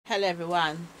Hello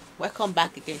everyone, welcome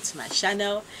back again to my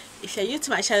channel. If you're new to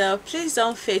my channel, please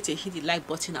don't fail to hit the like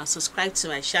button and subscribe to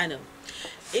my channel.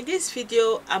 In this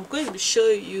video I'm going to show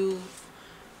you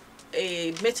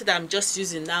a method I'm just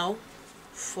using now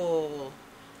for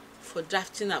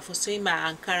drafting out, for sewing my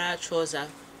Ankara trouser.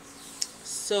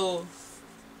 So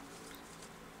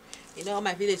you know,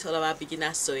 my video is all about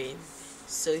beginner sewing,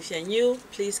 so if you're new,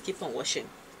 please keep on watching.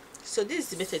 So this is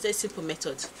the method. It's a simple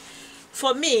method.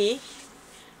 For me,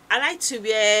 I like to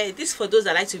wear this, for those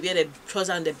that like to wear the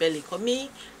trouser on the belly. For me,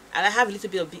 I have a little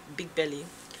bit of big belly,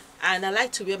 and I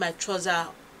like to wear my trouser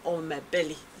on my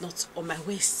belly, not on my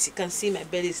waist. You can see my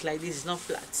belly is like this, it's not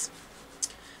flat.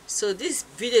 So this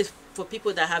video is for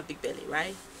people that have big belly,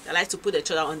 right? I like to put the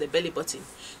trouser on the belly button.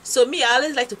 So me, I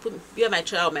always like to wear my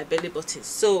trouser on my belly button.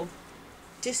 So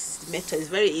this method is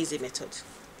very easy method.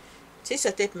 Take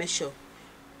your tape measure,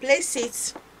 place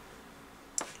it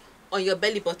on your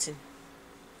belly button.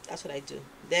 That's what I do.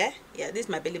 There, yeah, this is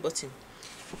my belly button.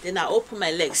 Then I open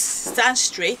my legs, stand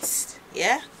straight,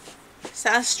 yeah,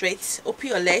 stand straight, open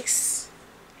your legs.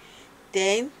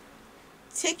 Then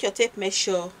take your tape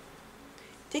measure,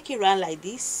 take it around like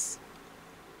this.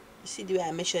 You see the way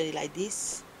I measure it, like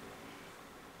this.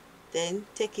 Then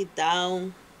take it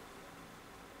down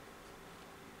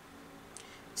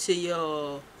to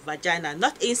your vagina,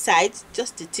 not inside,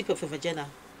 just the tip of your vagina.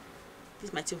 This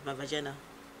is my tip of my vagina.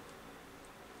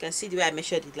 You can see the way I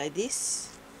measured it, like this.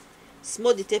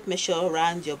 Smooth the tape measure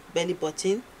around your belly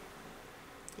button.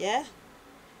 Yeah,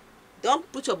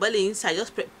 don't put your belly inside,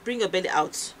 just bring your belly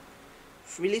out.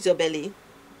 Release your belly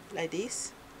like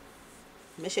this.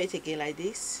 Measure it again like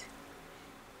this.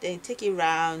 Then take it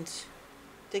round,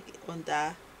 take it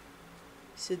under.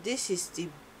 So this is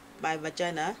my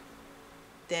vagina.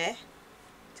 There,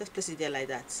 just place it there like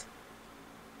that.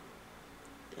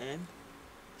 Then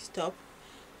stop.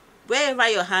 Wherever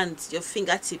your hand, your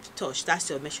fingertip touch, that's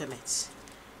your measurement.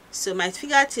 So my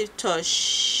fingertip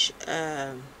touch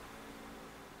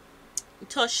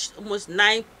touched almost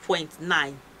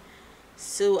 9.9.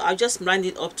 So I'll just round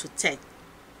it up to 10.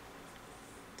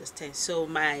 That's 10. So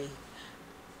my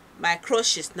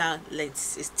crotch is now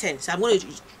length is 10. So I'm going to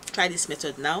try this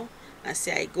method now and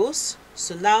see how it goes.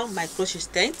 So now my crotch is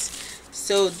 10.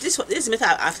 So this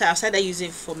method after I've started using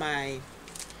for my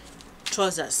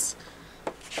trousers.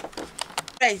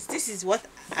 Guys, this is what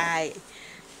I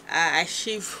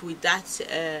achieved with that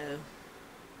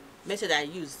method I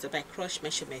used, my crotch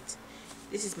measurement.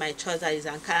 This is my trouser, is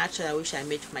Ankara trouser which I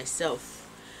made for myself.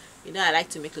 You know, I like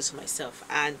to make clothes for myself,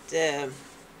 and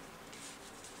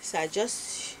so I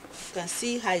just, you can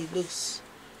see how it looks.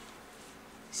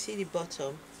 See the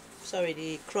bottom, sorry,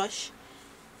 the crotch.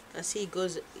 You can see it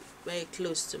goes very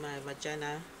close to my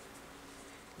vagina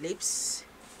lips.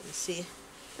 You can see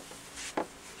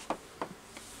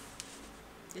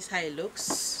this is how it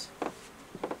looks.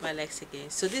 My legs again.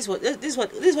 So this is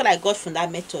what I got from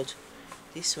that method.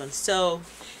 This one. So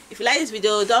if you like this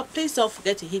video, please don't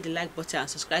forget to hit the like button and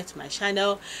subscribe to my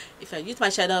channel. If you're new to my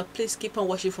channel, please keep on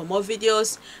watching for more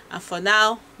videos. And for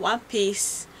now, one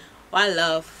peace, one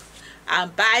love,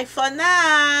 and bye for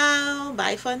now.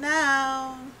 Bye for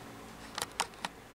now.